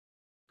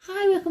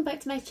Hi, welcome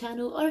back to my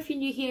channel, or if you're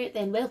new here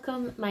then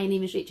welcome. My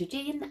name is Rachel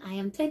Jane, I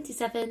am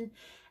 27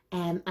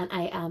 and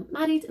I am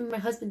married, and my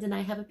husband and I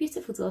have a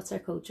beautiful daughter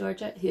called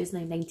Georgia who is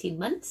now 19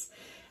 months.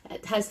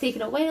 It has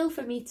taken a while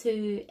for me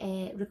to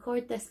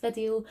record this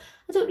video.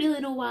 I don't really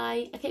know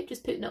why, I kept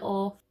just putting it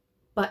off,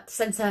 but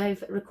since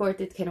I've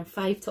recorded kind of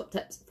 5 top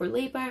tips for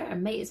labour, I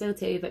might as well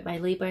tell you about my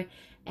labour,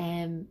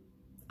 and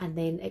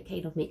then it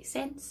kind of makes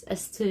sense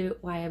as to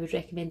why I would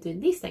recommend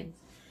doing these things.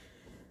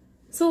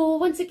 So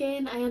once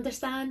again, I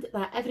understand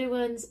that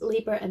everyone's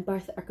labour and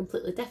birth are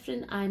completely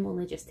different. I'm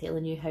only just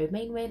telling you how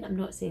mine went. I'm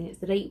not saying it's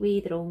the right way,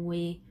 the wrong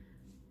way.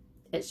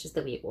 It's just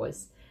the way it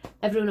was.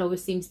 Everyone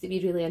always seems to be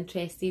really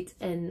interested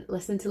in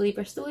listening to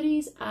labour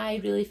stories. I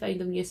really found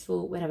them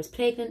useful when I was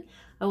pregnant.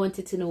 I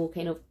wanted to know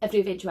kind of every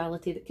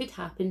eventuality that could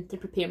happen to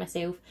prepare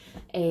myself,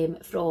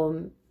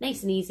 from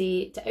nice and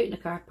easy to out in a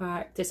car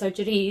park to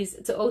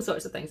surgeries to all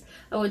sorts of things.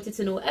 I wanted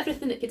to know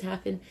everything that could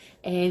happen,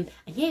 and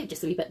yeah,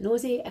 just a wee bit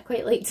nosy. I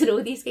quite like to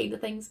know these kind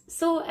of things.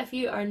 So if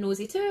you are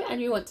nosy too and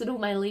you want to know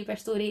my labour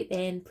story,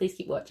 then please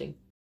keep watching.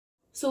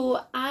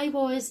 So I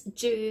was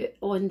due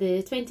on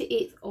the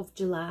 28th of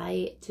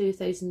July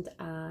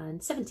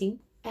 2017,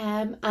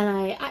 and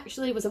I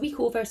actually was a week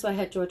over, so I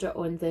had Georgia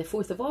on the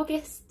 4th of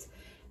August.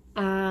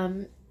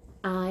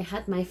 I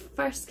had my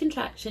first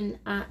contraction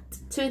at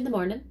 2 in the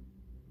morning.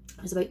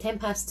 It was about 10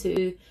 past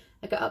 2.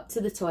 I got up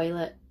to the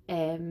toilet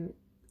and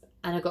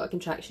I got a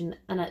contraction,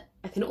 and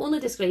I can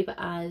only describe it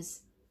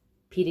as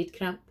period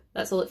cramp.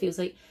 That's all it feels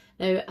like.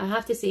 Now, I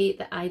have to say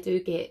that I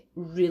do get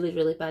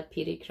really bad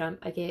period cramp.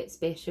 I get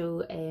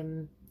special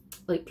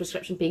like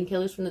prescription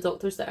painkillers from the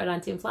doctors that are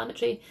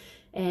anti-inflammatory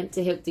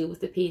to help deal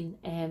with the pain.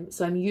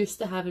 So I'm used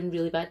to having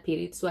really bad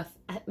periods. So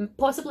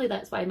possibly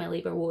that's why my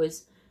labour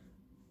was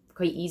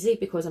quite easy,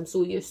 because I'm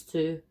so used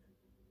to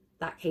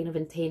that kind of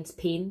intense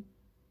pain.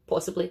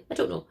 Possibly, I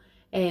don't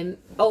know.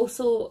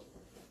 Also,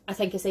 I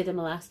think I said in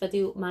my last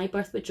video, my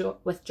birth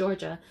with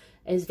Georgia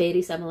is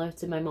very similar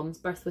to my mum's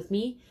birth with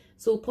me.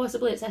 So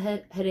possibly it's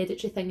a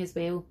hereditary thing as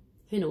well,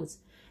 who knows.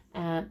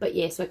 But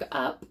yeah, so I got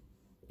up,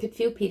 could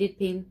feel period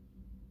pain,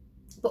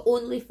 but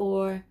only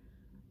for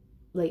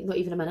like not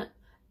even a minute.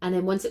 And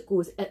then once it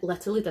goes, it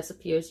literally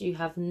disappears. You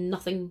have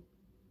nothing,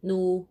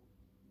 no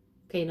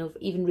kind of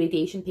even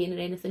radiation pain or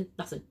anything,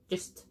 nothing.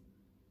 Just,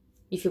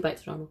 you feel back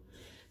to normal.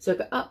 So I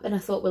got up and I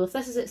thought, well, if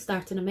this is it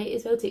starting, I might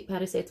as well take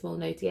paracetamol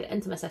now to get it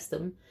into my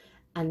system.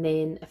 And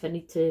then if I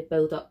need to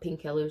build up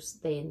painkillers,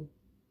 then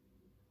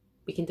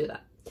we can do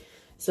that.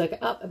 So I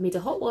got up, I made a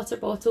hot water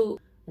bottle,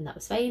 and that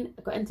was fine.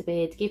 I got into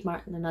bed, gave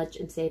Martin a nudge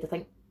and said, I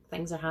think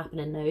things are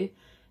happening now.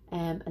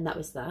 And that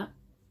was that.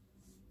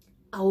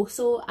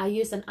 Also, I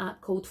used an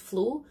app called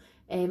Flow.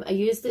 I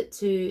used it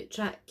to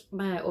track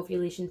my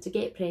ovulation to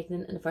get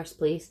pregnant in the first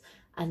place.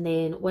 And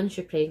then once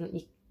you're pregnant,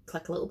 you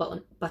click a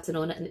little button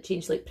on it and it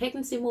changed like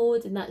pregnancy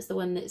mode, and that's the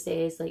one that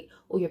says like,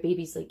 oh, your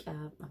baby's like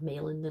a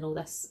melon and all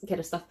this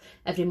kind of stuff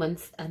every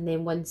month. And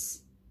then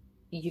once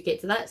you get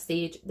to that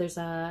stage, there's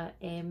a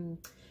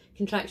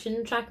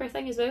contraction tracker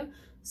thing as well.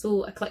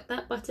 So I clicked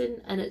that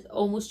button and it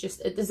almost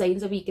just, it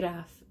designs a wee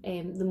graph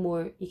the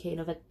more you kind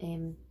of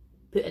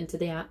put into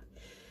the app.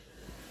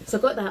 So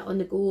I got that on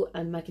the go,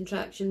 and my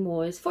contraction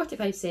was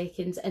 45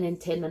 seconds and then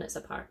 10 minutes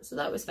apart, so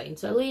that was fine.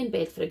 So I lay in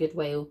bed for a good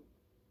while,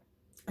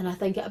 and I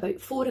think at about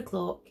 4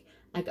 o'clock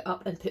I got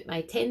up and put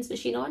my TENS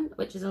machine on,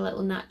 which is a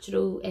little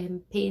natural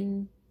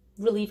pain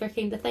reliever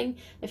kind of thing.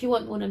 If you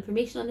want more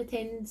information on the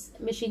TENS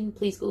machine,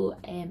 please go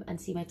and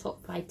see my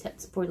top 5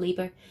 tips for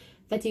labour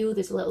video.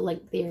 There's a little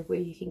link there where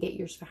you can get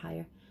yours for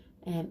hire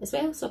as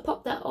well. So I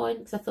popped that on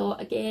because I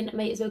thought, again, I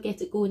might as well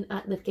get it going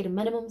at the kind of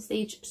minimum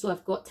stage, so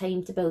I've got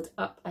time to build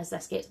up as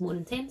this gets more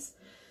intense.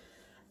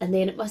 And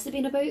then it must have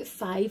been about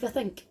 5, I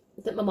think,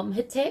 that my mum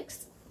had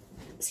texted.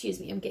 Excuse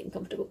me, I'm getting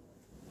comfortable.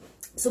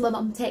 So my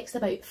mum texted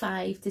about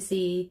 5 to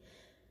say,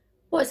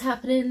 what's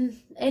happening,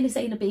 any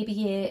sign of baby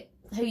yet,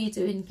 how you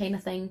doing, kind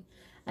of thing.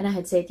 And I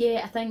had said,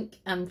 yeah, I think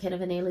I'm kind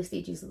of in early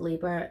stages of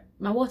labour.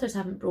 My waters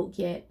haven't broke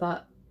yet,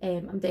 but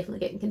I'm definitely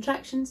getting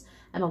contractions.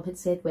 And mum had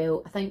said,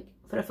 well, I think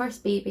for a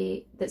first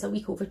baby that's a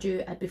week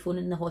overdue, I'd be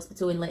phoning the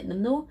hospital and letting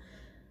them know.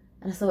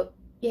 And I thought,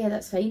 yeah,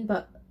 that's fine,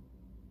 but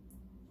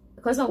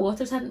because my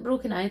waters hadn't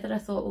broken either, I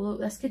thought, well,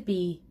 this could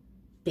be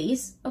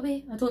days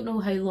away. I don't know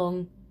how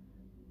long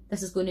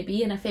this is going to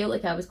be, and I felt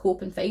like I was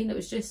coping fine. It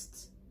was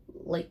just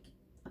like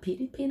a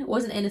period pain. It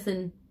wasn't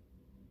anything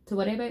to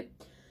worry about.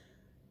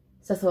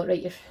 So I thought,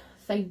 right, you're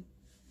fine.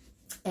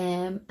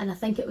 And I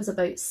think it was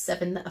about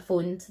 7 that I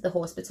phoned the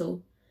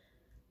hospital,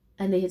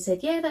 and they had said,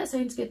 yeah, that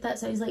sounds good, that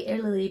sounds like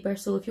early labour,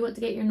 so if you want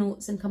to get your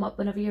notes and come up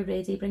whenever you're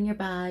ready, bring your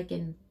bag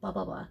and blah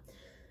blah blah.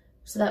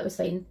 So that was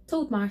fine.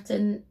 Told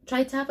Martin,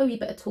 tried to have a wee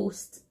bit of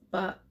toast,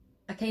 but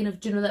I kind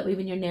of, do you know that way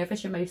when you're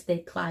nervous your mouth's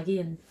dead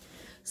claggy, and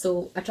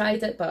so I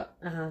tried it, but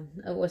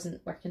it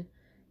wasn't working.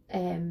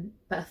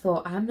 But I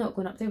thought, I'm not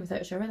going up there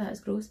without a shower, that is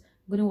gross.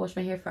 I'm going to wash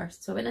my hair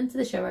first. So I went into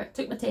the shower,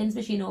 took my TENS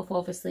machine off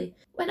obviously,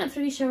 went in for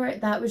a wee shower.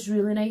 That was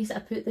really nice. I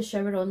put the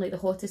shower on like the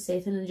hottest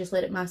setting and just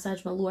let it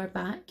massage my lower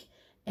back,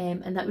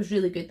 and that was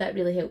really good. That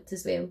really helped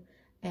as well.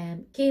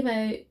 Came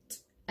out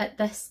at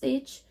this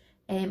stage.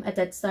 I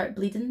did start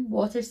bleeding.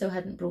 Water still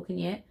hadn't broken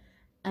yet.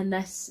 And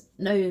this,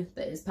 now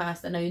that it's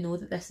passed, I now know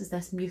that this is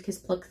this mucus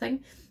plug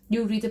thing.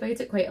 You'll read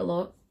about it quite a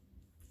lot.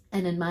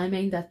 And in my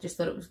mind, I just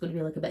thought it was going to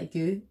be like a bit of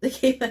goo that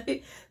came out.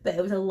 But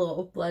it was a lot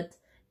of blood.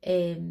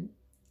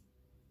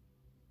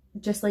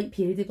 Just like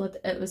period blood.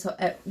 It was,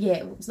 yeah,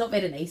 it was not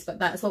very nice, but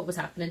that's what was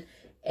happening.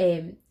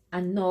 And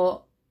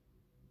not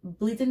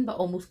bleeding, but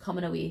almost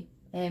coming away.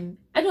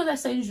 I know that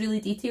sounds really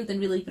detailed and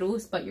really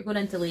gross, but you're going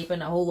into labour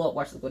and a whole lot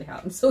worse is going to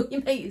happen, so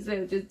you might as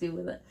well just deal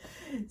with it.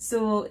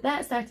 So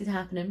that started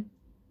happening.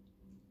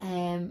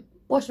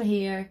 Washed my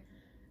hair,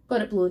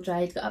 got it blow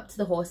dried, got up to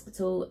the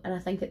hospital, and I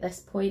think at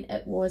this point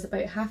it was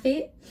about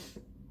 8:30.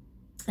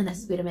 And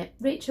this is where I met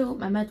Rachel,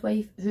 my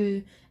midwife,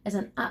 who is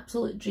an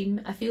absolute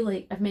dream. I feel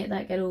like I've met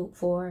that girl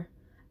for,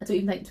 I don't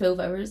even think 12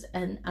 hours,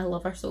 and I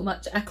love her so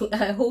much. I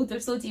hold her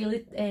so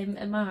dearly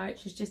in my heart.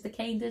 She's just the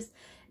kindest,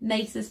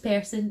 nicest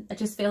person. I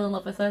just fell in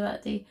love with her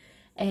that day.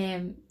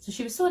 So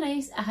she was so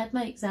nice. I had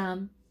my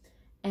exam,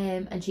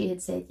 and she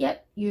had said,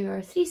 yep,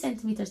 you're 3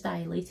 centimetres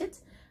dilated,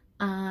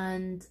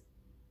 and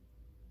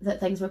that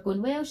things were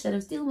going well. She said I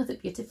was dealing with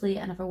it beautifully,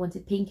 and if I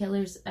wanted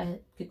painkillers, I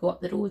could go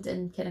up the road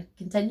and kind of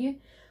continue.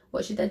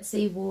 What she did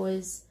say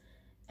was,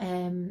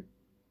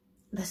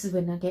 this is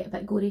when I get a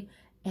bit gory,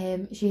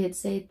 she had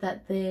said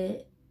that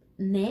the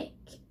neck,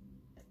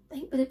 I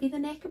think, would it be the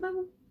neck of my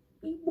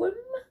womb?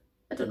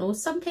 I don't know,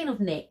 some kind of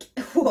neck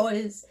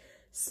was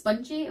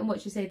spongy, and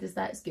what she said is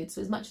that's good.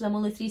 So as much as I'm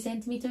only 3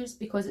 centimetres,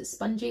 because it's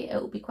spongy,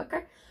 it'll be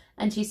quicker.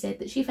 And she said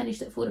that she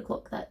finished at 4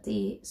 o'clock that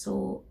day,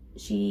 so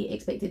she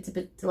expected to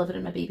be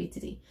delivering my baby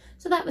today.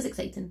 So that was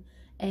exciting.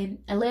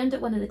 I learned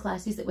at one of the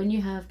classes that when you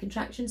have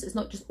contractions, it's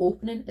not just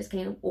opening, it's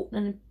kind of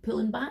opening and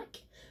pulling back.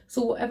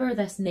 So whatever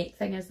this neck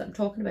thing is that I'm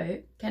talking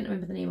about, can't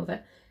remember the name of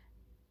it,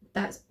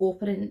 that's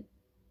opening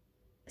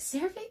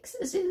cervix,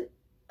 is it?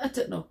 I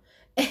don't know.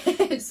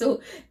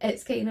 So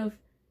it's kind of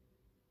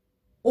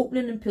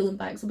opening and pulling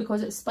back. So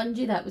because it's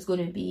spongy, that was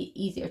going to be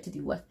easier to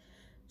deal with.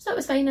 So that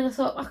was fine, and I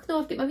thought, oh no,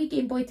 I've got my wee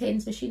Game Boy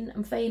Tens machine,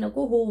 I'm fine, I'll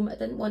go home. I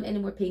didn't want any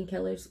more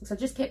painkillers, because I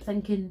just kept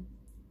thinking,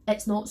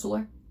 it's not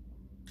sore.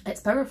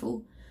 It's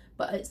powerful,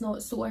 but it's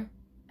not sore.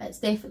 It's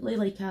definitely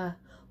like a,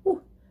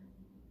 oh.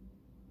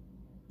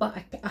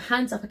 But a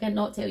hands up, I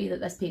cannot tell you that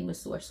this pain was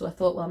sore. So I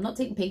thought, well, I'm not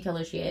taking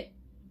painkillers yet,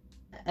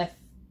 if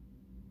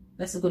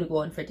this is going to go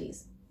on for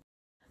days.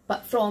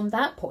 But from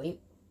that point,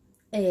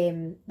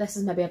 this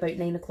is maybe about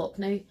 9 o'clock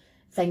now,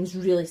 things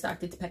really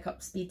started to pick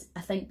up speed.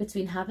 I think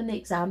between having the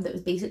exam that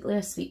was basically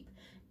a sweep,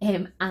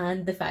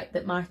 and the fact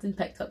that Martin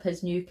picked up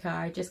his new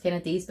car just kind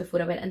of days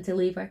before I went into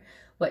labour,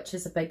 which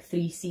is a big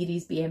 3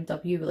 Series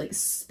BMW with like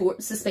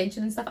sports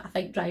suspension and stuff. I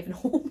think driving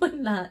home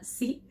in that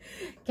seat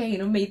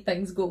kind of made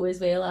things go as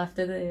well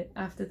after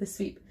the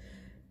sweep.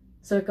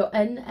 So I got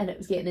in and it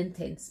was getting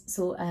intense.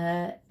 So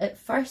at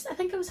first I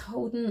think I was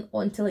holding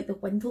onto like the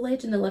window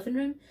ledge in the living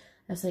room.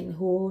 I was like,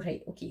 oh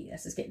right, okay,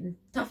 this is getting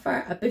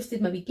tougher. I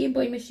boosted my wee Game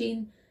Boy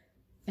machine,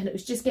 and it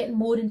was just getting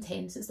more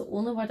intense. It's the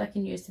only word I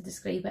can use to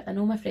describe it. I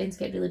know my friends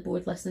get really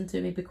bored listening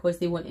to me because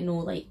they want to know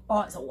like,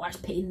 oh, it's the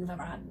worst pain I've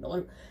ever had.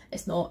 No,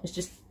 it's not. It's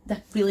just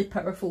the really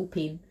powerful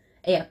pain,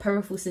 a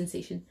powerful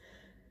sensation.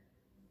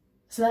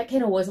 So that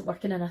kind of wasn't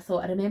working, and I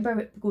thought, I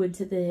remember going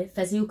to the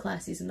physio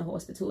classes in the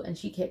hospital, and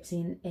she kept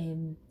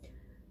saying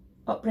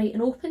upright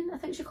and open, I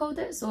think she called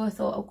it. So I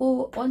thought, I'll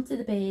go onto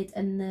the bed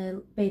in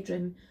the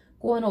bedroom,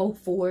 go on all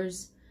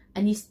fours.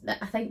 And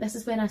I think this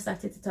is when I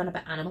started to turn a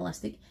bit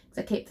animalistic,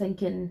 because I kept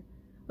thinking,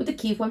 what did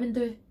cave women do?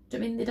 Do you know what I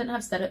mean? They didn't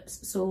have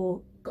stirrups,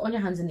 so got on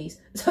your hands and knees.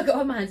 So I got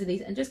on my hands and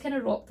knees and just kind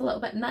of rocked a little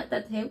bit, and that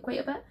did help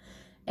quite a bit.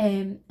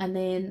 And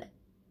then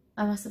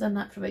I must have done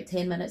that for about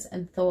 10 minutes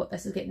and thought,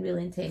 this is getting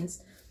really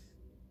intense.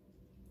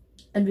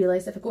 And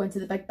realised if I go into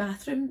the big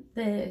bathroom,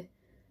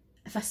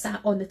 if I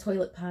sat on the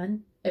toilet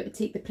pan, it would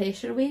take the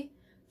pressure away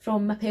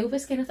from my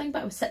pelvis kind of thing,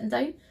 but I was sitting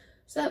down,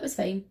 so that was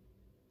fine.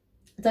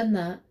 Done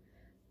that.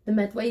 The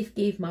midwife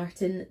gave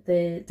Martin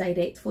the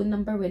direct phone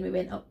number when we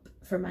went up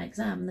for my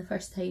exam the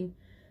first time,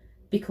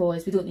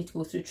 because we don't need to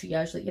go through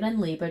triage. Like, you're in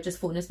labour, just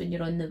phone us when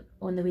you're on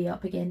the way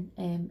up again,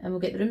 and we'll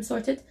get the room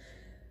sorted.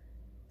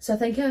 So I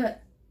think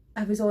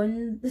I was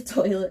on the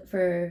toilet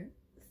for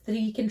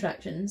 3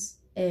 contractions,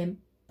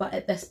 but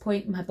at this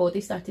point my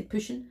body started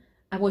pushing.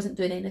 I wasn't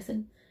doing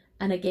anything.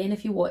 And again,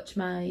 if you watch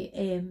my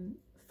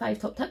 5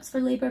 top tips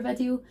for labour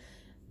video,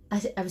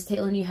 I was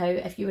telling you how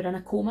if you were in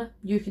a coma,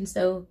 you can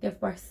still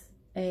give birth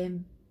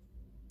to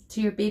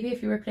your baby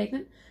if you were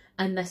pregnant.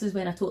 And this is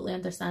when I totally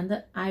understand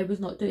it. I was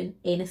not doing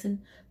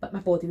anything, but my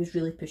body was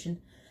really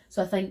pushing.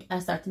 So I think I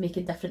started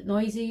making different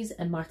noises,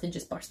 and Martin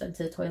just burst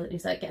into the toilet.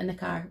 He's like, get in the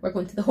car, we're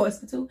going to the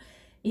hospital.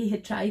 He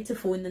had tried to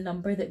phone the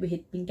number that we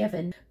had been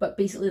given, but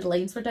basically the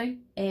lines were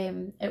down.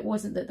 It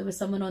wasn't that there was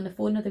someone on the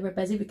phone or they were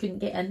busy. We couldn't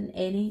get in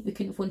any. We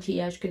couldn't phone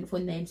triage, couldn't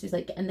phone them. So he's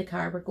like, get in the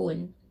car, we're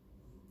going.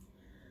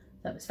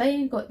 That was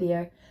fine, got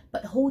there.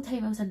 But the whole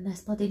time I was in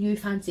this bloody new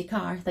fancy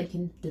car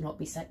thinking, do not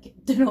be sick,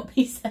 do not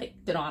be sick,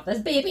 do not have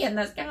this baby in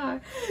this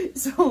car.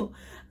 So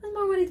I'm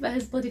I'm more worried about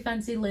his bloody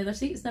fancy leather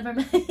seats, never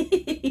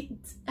mind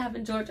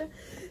having Georgia.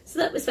 So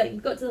that was fine.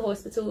 Got to the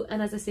hospital,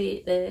 and as I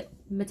say, the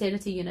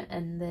maternity unit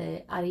in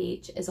the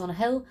RAH is on a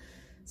hill,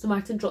 so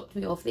Martin dropped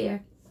me off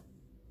there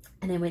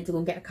and then went to go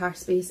and get a car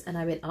space, and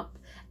I went up,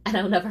 and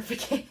I'll never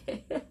forget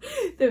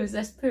there was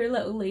this poor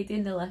little lady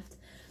in the lift.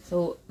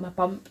 So my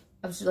bump,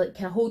 I was like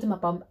kind of holding my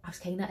bump. I was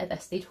kind of at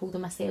this stage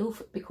holding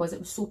myself because it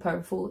was so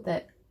powerful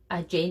that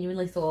I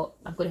genuinely thought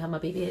I'm going to have my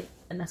baby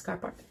in this car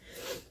park.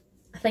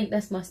 I think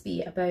this must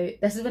be about,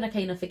 this is when I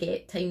kind of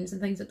forget times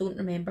and things. I don't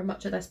remember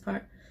much of this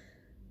part.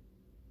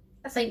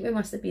 I think we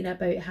must have been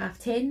about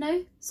 10:30 now.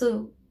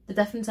 So the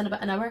difference in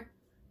about an hour,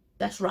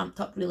 this ramped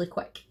up really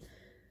quick.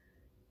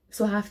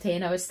 So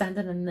 10:30, I was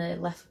standing in the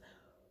lift,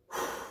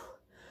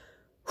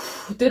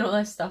 doing all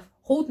this stuff,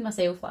 holding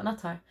myself like an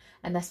utter.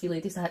 And this wee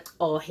lady's like,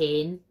 "Oh,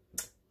 hen,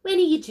 when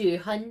are you due,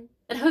 hun?"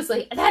 And I was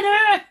like, "I don't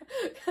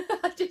know."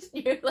 I just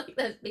knew like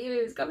this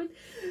baby was coming.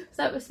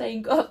 So that was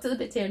fine. Got up to the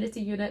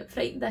maternity unit,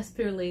 frightened this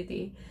poor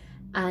lady,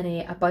 and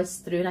I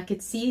buzzed through, and I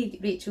could see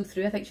Rachel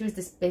through. I think she was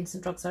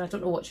dispensing drugs, or I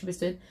don't know what she was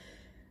doing.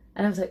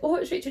 And I was like, "Oh,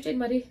 it's Rachel Jane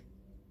Murray."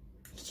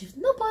 She was,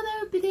 "No bother,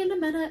 I'll be there in a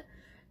minute."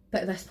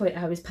 But at this point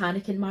I was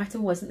panicking.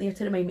 Martin wasn't there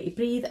to remind me to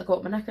breathe. I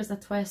got my knickers in a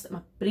twist. My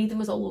breathing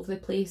was all over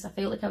the place. I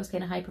felt like I was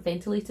kind of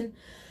hyperventilating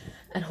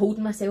and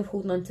holding myself,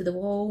 holding onto the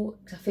wall,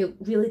 because I felt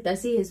really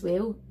dizzy as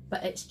well.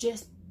 But it's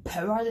just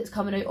power that's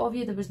coming out of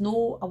you. There was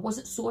no, I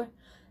wasn't sore.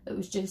 It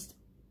was just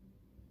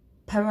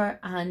power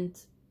and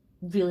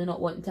really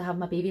not wanting to have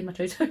my baby in my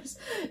trousers.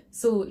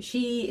 So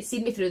she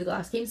seen me through the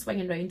glass, came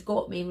swinging round,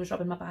 got me and was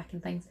rubbing my back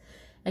and things.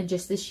 And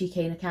just as she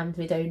kind of calmed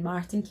me down,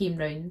 Martin came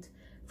round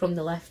from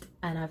the lift,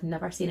 and I've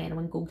never seen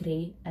anyone go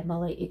grey in my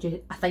life.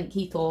 I think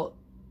he thought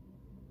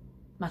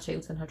my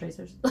child's in her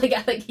trousers. Like,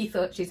 I think he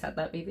thought she's had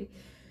that baby.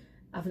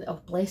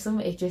 Oh, bless him.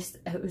 It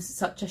was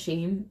such a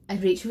shame.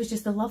 And Rachel was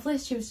just the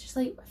loveliest. She was just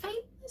like, "Fine,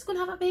 let's go and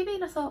have a baby."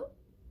 And I thought,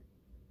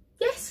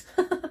 yes,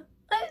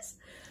 let's.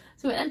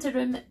 So we went into the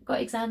room,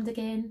 got examined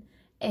again.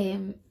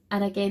 And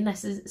again,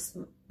 this is,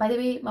 by the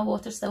way, my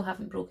waters still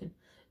haven't broken.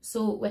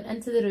 So went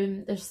into the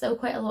room, there's still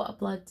quite a lot of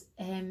blood,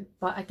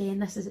 but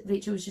again,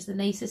 Rachel was just the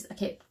nicest. I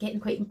kept getting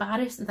quite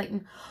embarrassed and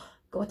thinking, "Oh,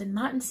 God, and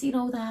Martin's seen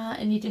all that,"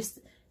 and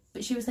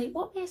but she was like,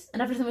 "What mess?"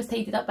 And everything was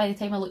tidied up by the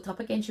time I looked up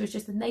again. She was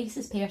just the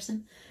nicest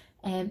person.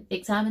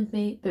 Examined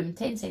me, boom,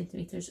 10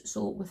 centimetres.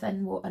 So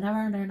within, what, an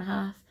hour and a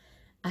half,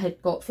 I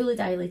had got fully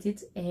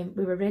dilated.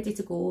 We were ready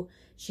to go.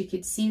 She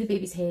could see the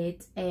baby's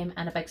head, and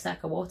a big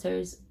sack of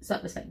waters, so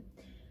that was fine.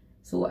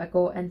 So I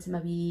got into my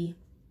wee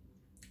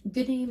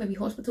goodie, my wee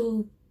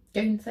hospital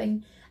gown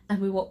thing,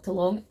 and we walked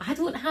along. I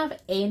don't have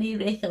any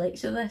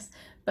recollection of this,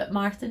 but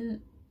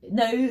Martin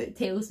now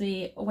tells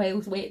me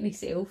whilst wetting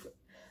himself,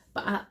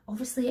 but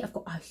obviously I've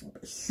got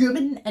a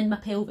human in my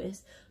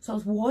pelvis, so I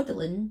was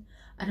waddling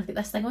and I've got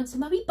this thing on, so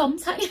my wee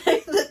bum's hanging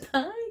out the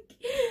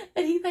back,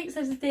 and he thinks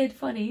this is dead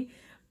funny.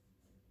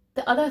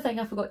 The other thing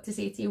I forgot to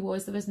say to you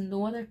was there was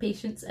no other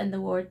patients in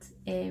the ward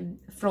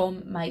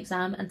from my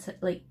exam, and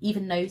like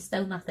even now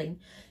still nothing.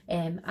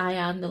 I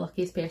am the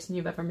luckiest person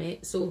you've ever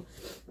met, so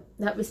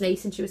that was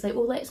nice. And she was like,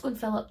 "Oh, let's go and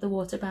fill up the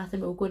water bath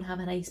and we'll go and have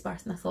an ice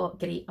bath." And I thought,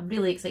 great, I'm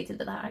really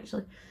excited about that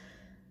actually.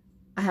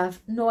 I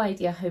have no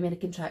idea how many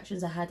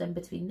contractions I had in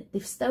between.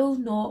 They've still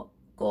not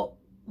got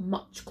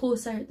much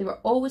closer. They were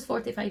always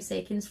 45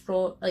 seconds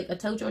from like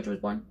until Georgia was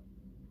born,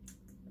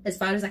 as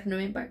far as I can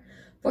remember,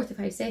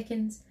 45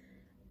 seconds.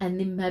 And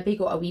they maybe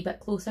got a wee bit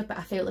closer, but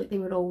I felt like they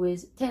were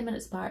always 10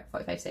 minutes apart,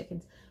 45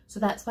 seconds. So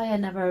that's why I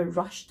never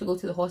rushed to go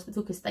to the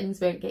hospital, because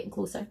things weren't getting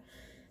closer.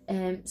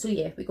 So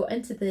yeah, we got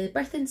into the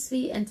birthing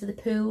suite, into the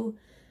pool.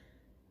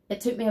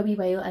 It took me a wee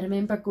while. I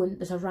remember going,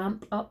 there's a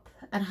ramp up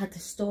and I had to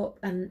stop,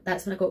 and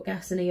that's when I got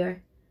gas in the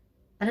air.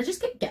 And I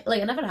just kept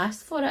I never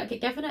asked for it, I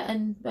get given it,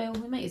 and well,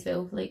 we might as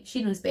well. Like,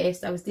 she knows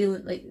best. I was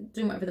doing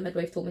whatever the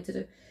midwife told me to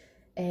do.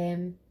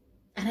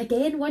 And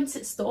again, once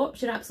it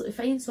stops, you're absolutely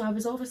fine. So I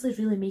was obviously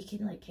really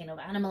making like kind of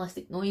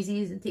animalistic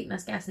noises and taking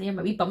this gas in the air.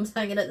 My wee bum's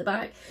hanging at the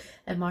back.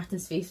 And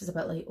Martin's face was a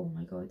bit like, "Oh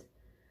my God."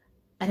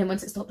 And then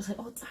once it stopped, I was like,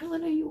 "Oh,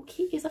 darling, are you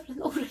okay? Is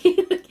everything all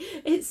right?" Like,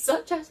 it's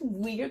such a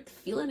weird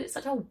feeling. It's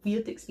such a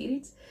weird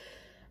experience.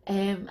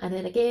 And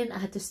then again, I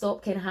had to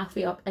stop kind of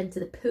halfway up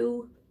into the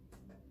pool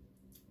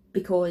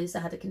because I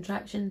had a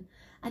contraction.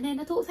 And then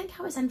I don't think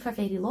I was in for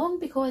very long,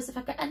 because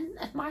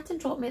if Martin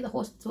dropped me at the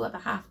hospital at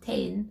about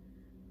 10:30,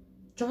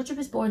 Georgia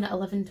was born at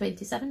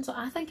 11:27, so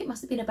I think it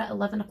must have been about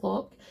 11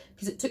 o'clock,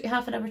 because it took you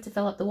half an hour to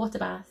fill up the water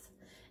bath.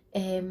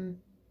 So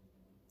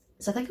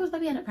I think I was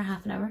maybe in it for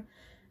half an hour,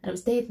 and it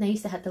was dead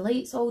nice. They had the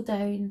lights all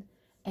down.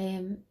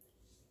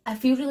 I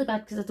feel really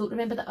bad because I don't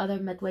remember the other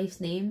midwife's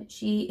name.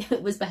 She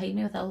was behind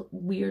me with a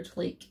weird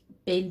like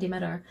bendy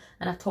mirror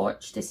and a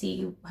torch to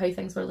see how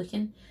things were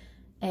looking.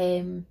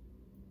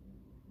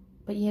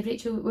 But yeah,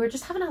 Rachel, we were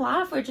just having a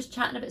laugh. We were just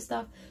chatting about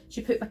stuff.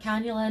 She put my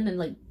cannula in and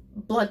like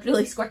blood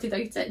really squirted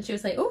out it, and she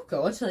was like, "Oh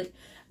God," like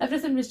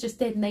everything was just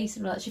dead nice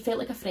and relaxed. She felt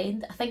like a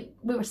friend. I think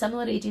we were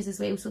similar ages as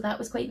well, so that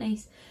was quite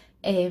nice.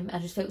 I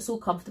just felt so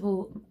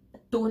comfortable. I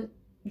don't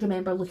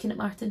remember looking at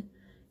Martin.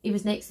 he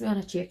was next to me on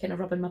a chair kind of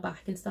rubbing my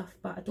back and stuff,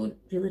 but I don't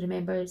really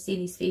remember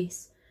seeing his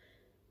face.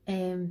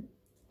 And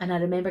I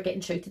remember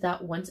getting shouted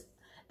at once.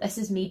 This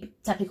is me,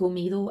 typical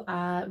me though.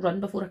 I run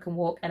before I can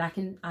walk, and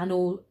I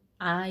know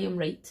I am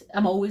right.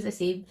 I'm always the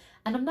same,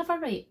 and I'm never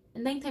right.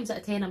 9 times out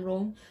of 10 I'm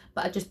wrong,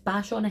 but I just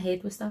bash on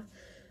ahead with stuff.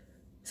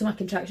 So my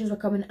contractions were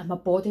coming and my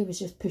body was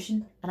just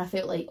pushing, and I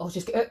felt like, oh,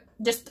 just get out,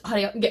 just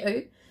hurry up and get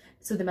out.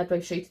 So the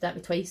midwife shouted at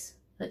me twice,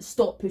 like,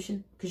 stop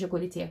pushing because you're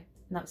going to tear,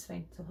 and that was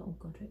fine. So I thought, oh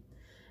god, right.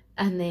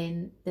 And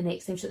then the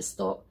next time she said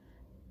stop,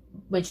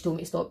 when she told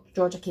me to stop,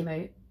 Georgia came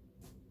out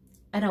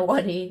in a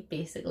worry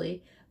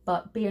basically.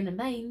 But bearing in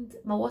mind,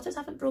 my waters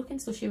haven't broken,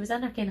 so she was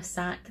in her kind of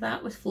sack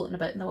that was floating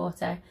about in the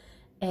water.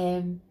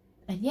 And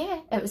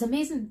yeah, it was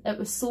amazing. It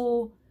was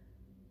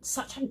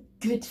such a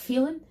good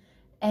feeling.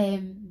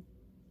 And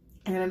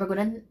I remember going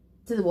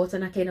into the water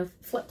and I kind of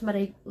flipped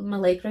my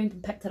leg round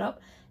and picked her up,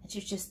 and she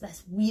was just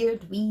this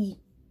weird wee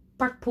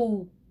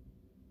purple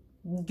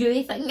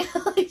gooey thing.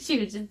 Like, she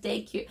was just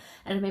dead cute.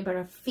 And I remember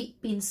her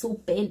feet being so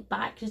bent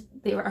back,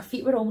 her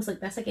feet were almost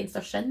like this against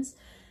her shins.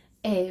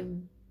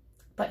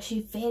 But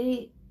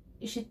she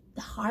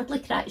hardly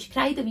cried. She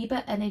cried a wee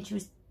bit, and then she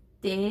was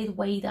dead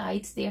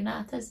wide-eyed staring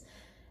at us.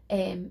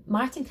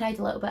 Martin cried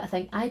a little bit, I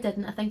think. I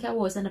didn't. I think I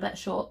was in a bit of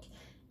shock.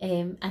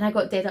 And I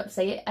got dead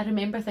upset. I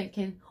remember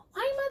thinking,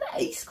 why am I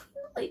the ice queen?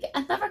 Like,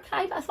 I never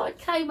cried, but I thought I'd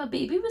cry when my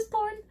baby was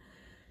born.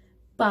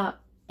 But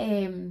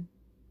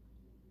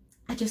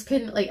I just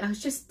couldn't, like, I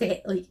was just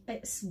dead. Like,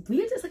 it's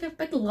weird. It's like a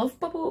big love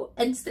bubble.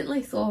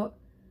 Instantly thought,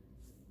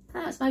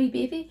 that's my wee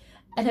baby.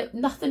 And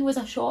nothing was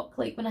a shock.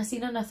 Like, when I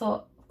seen her and I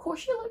thought, of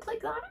course you look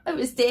like that. It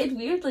was dead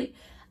weird. Like,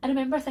 I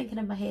remember thinking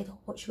in my head, oh,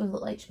 what's she going to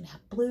look like? She's going to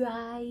have blue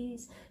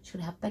eyes. She's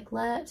going to have big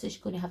lips. Is she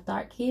going to have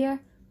dark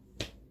hair?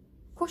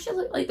 Of course she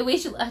looked like the way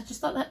she looked. I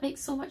just thought that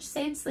makes so much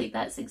sense. Like,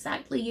 that's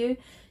exactly you.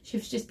 She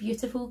was just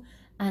beautiful.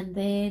 And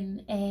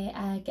then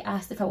I get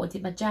asked if I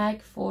wanted my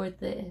JAG for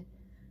the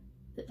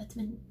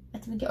vitamin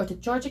K. Or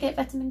did Georgia get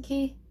vitamin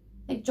K?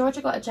 I think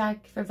Georgia got a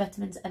JAG for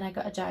vitamins and I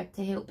got a JAG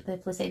to help the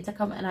placenta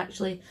come. And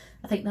actually,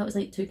 I think that was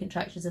like 2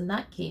 contractions and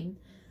that came.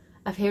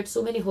 I've heard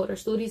so many horror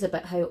stories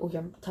about how, oh,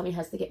 your tummy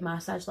has to get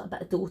massaged like a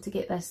bit of dough to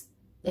get this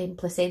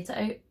placenta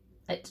out.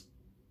 It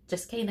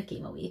just kind of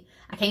came away.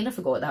 I kind of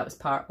forgot that was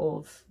part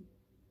of,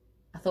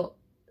 I thought,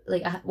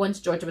 like, once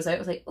Georgia was out, I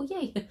was like, oh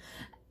yay.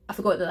 I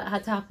forgot that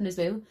had to happen as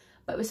well.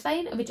 But it was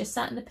fine, and we just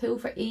sat in the pool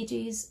for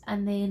ages,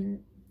 and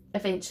then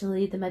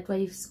eventually the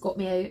midwives got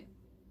me out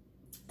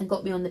and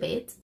got me on the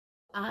bed.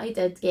 I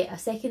did get a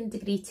 2nd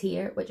degree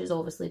tear, which is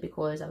obviously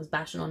because I was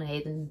bashing on her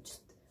head and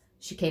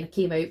she kind of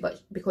came out,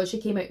 but because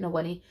she came out in a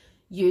whinny,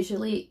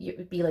 usually it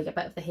would be like a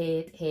bit of the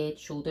head,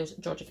 shoulders.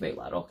 Georgia came out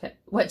like a rocket,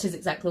 which is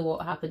exactly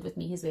what happened with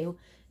me as well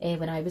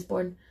when I was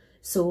born.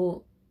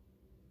 So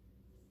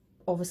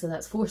obviously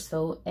that's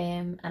forceful,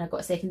 and I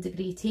got a 2nd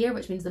degree tear,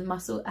 which means the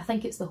muscle, I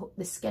think it's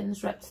the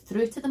skin's ripped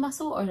through to the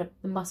muscle, or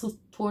the muscle's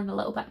torn a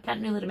little bit, I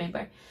can't really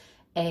remember.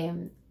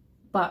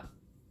 But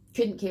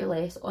couldn't care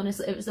less,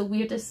 honestly. It was the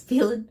weirdest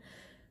feeling.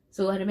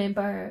 So I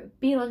remember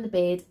being on the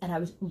bed and I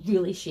was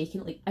really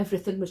shaking, like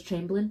everything was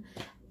trembling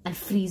and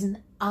freezing,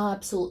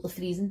 absolutely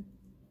freezing.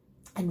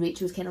 And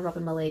Rachel was kind of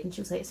rubbing my leg and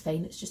she was like, it's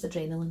fine, it's just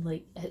adrenaline,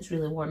 like, it's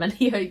really warm in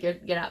here,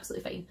 you're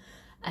absolutely fine.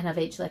 And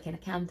eventually I kind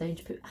of calmed down.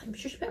 I'm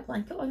sure she put a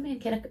blanket on me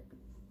and kind of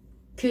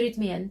couried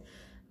me in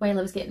while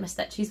I was getting my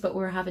stitches, but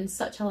we were having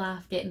such a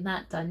laugh getting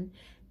that done.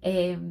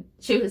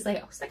 She was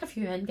like, I'll stick a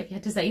few in, give you a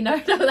designer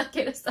and all that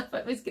kind of stuff.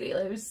 It was great,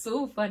 like, it was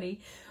so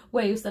funny.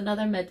 Whilst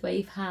another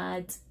midwife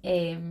had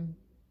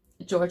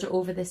Georgia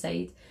over the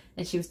side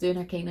and she was doing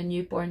her kind of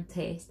newborn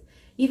test.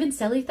 Even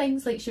silly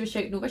things, like she was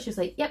shouting over, she was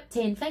like, yep,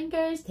 10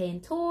 fingers, 10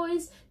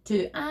 toes,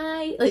 2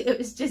 eyes. Like, it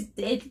was just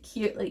dead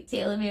cute, like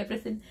telling me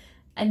everything.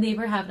 And they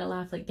were having a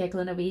laugh, like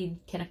giggling away and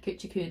kind of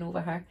coochie-cooing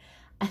over her.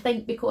 I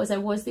think because I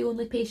was the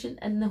only patient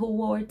in the whole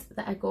ward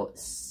that I got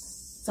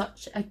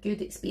such a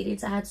good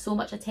experience. I had so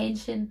much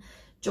attention.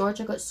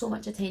 Georgia got so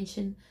much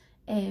attention.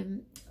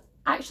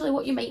 Actually,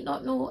 what you might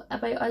not know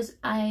about us,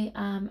 I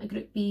am a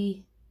Group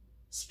B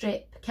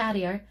strep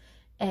carrier,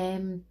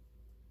 and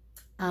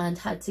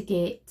had to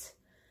get,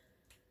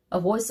 I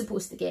was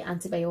supposed to get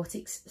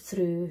antibiotics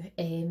through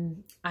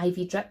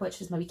IV drip, which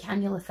was my wee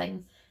cannula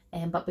thing.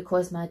 But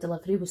because my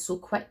delivery was so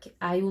quick,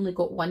 I only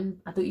got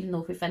 1. I don't even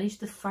know if we finished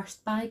the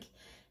first bag.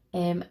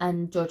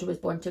 And Georgia was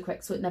born too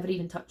quick, so it never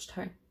even touched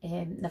her.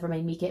 Never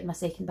mind me getting my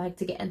 2nd bag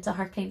to get into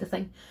her kind of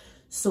thing.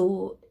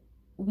 So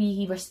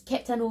we were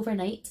kept in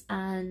overnight,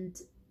 and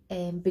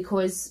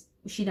because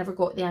she never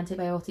got the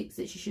antibiotics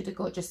that she should have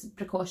got, just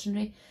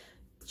precautionary,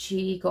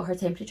 she got her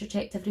temperature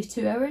checked every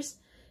 2 hours,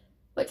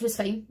 which was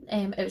fine.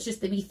 It was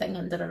just the wee thing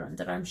under her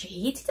underarm. She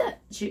hated it.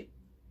 She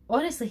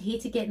honestly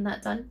hated getting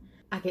that done.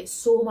 I get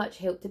so much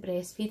help to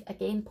breastfeed.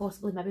 Again,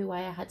 possibly maybe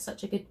why I had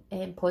such a good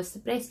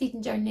positive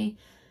breastfeeding journey.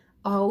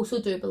 I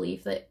also do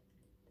believe that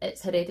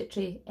it's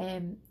hereditary.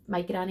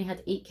 My granny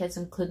had 8 kids,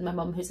 including my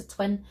mum, who's a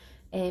twin,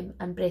 and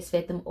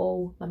breastfed them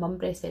all. My mum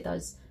breastfed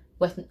us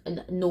with,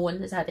 and no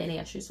one has had any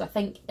issues. So I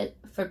think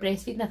for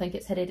breastfeeding, I think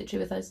it's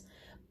hereditary with us.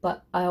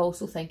 but I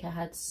also think I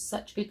had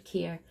such good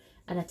care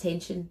and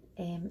attention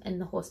in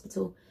the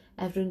hospital.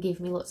 Everyone gave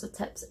me lots of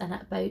tips, and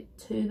at about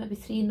 2, maybe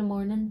 3 in the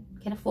morning,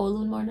 kind of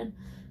following morning,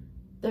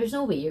 there's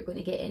no way you're going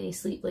to get any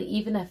sleep. Like,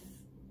 even if,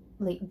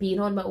 like, being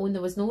on my own,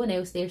 there was no one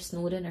else there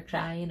snoring or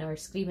crying or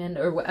screaming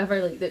or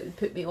whatever, like, that would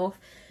put me off.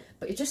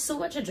 But it's just so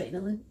much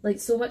adrenaline, like,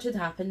 so much had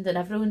happened, and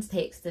everyone's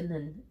texting,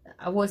 and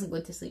I wasn't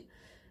going to sleep.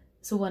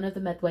 So one of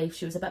the midwives,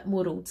 she was a bit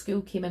more old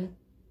school, came in,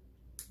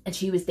 and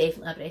she was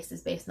definitely a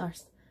breast's best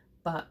nurse.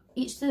 But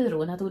each to their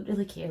own, I don't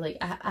really care. Like,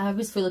 I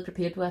was fully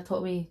prepared with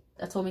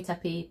a Tommy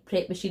Tippy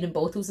prep machine and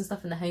bottles and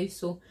stuff in the house,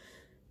 so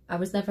I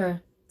was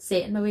never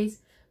set in my ways.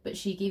 But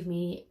she gave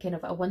me kind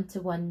of a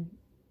one-to-one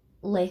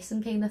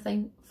lesson kind of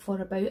thing for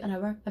about an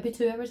hour, maybe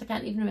 2 hours, I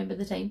can't even remember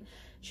the time.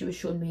 She was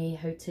showing me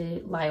how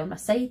to lie on my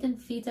side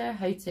and feed her,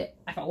 how to,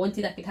 if I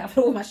wanted, I could have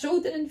her on my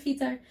shoulder and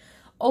feed her,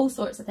 all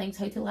sorts of things,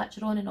 how to latch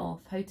her on and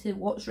off, how to,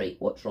 what's right,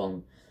 what's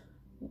wrong,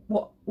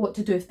 what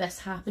to do if this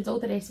happens, all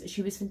the rest of it.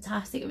 She was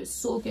fantastic. It was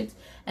so good,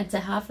 and to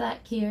have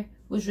that care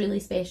was really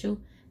special.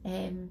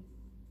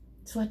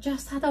 So I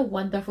just had a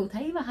wonderful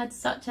time. I had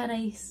such a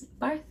nice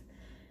birth.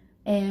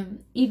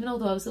 Even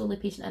although I was the only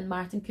patient and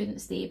Martin couldn't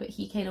stay, but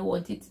he kind of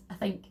wanted, I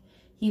think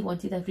he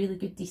wanted a really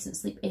good decent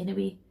sleep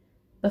anyway.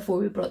 Before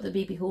we brought the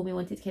baby home, he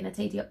wanted to kind of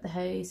tidy up the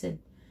house and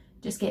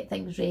just get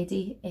things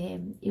ready.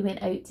 He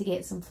went out to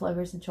get some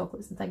flowers and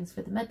chocolates and things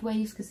for the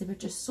midwives because they were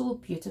just so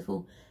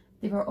beautiful.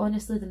 They were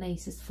honestly the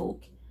nicest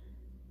folk.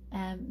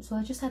 So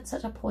I just had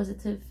such a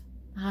positive,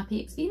 happy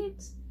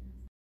experience.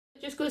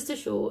 It just goes to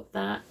show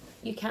that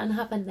you can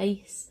have a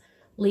nice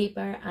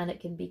labour, and it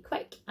can be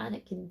quick and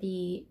it can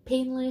be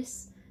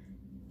painless.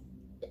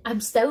 I'm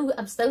still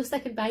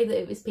sticking by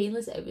that it was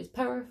painless, it was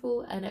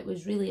powerful, and it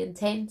was really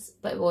intense,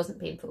 but it wasn't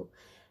painful.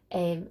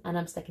 And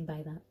I'm sticking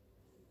by that.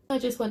 I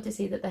just want to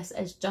say that this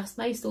is just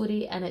my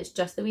story, and it's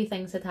just the way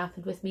things had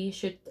happened with me.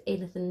 Should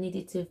anything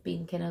needed to have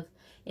been kind of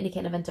any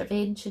kind of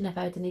intervention, if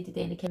I would have needed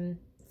any kind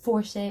of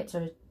forceps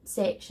or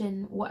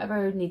section,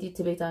 whatever needed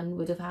to be done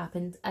would have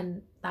happened,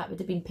 and that would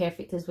have been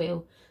perfect as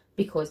well,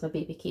 because my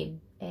baby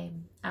came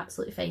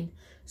absolutely fine.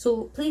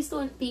 So please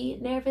don't be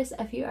nervous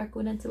if you are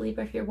going into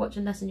labour. If you're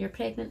watching this and you're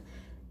pregnant,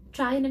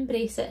 try and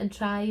embrace it and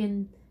try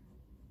and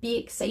be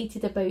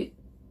excited about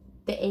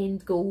the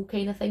end goal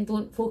kind of thing.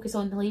 Don't focus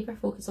on the labour,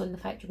 focus on the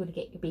fact you're going to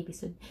get your baby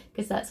soon,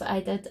 because that's what I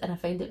did, and I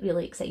found it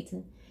really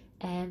exciting.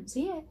 So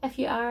yeah, if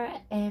you are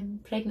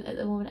pregnant at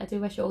the moment, I do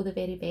wish you all the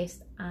very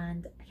best,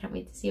 and I can't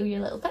wait to see all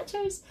your little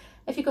pictures.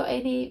 If you've got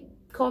any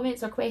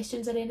comments or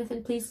questions or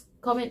anything, please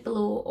comment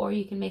below, or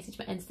you can message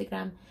my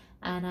Instagram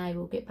and I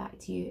will get back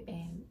to you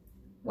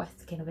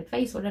with kind of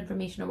advice or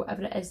information or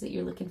whatever it is that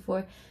you're looking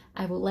for.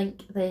 I will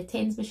link the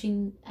TENS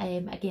machine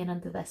again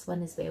under this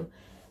one as well,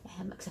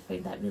 because I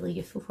found that really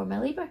useful for my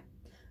labour.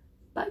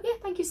 But yeah,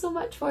 thank you so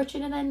much for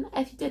tuning in.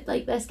 If you did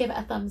like this, give it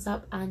a thumbs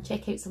up and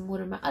check out some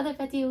more of my other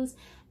videos.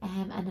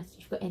 And if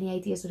you've got any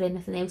ideas or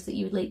anything else that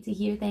you would like to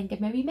hear, then give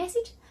me a wee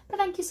message. But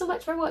thank you so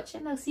much for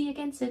watching. I'll see you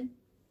again soon.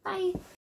 Bye.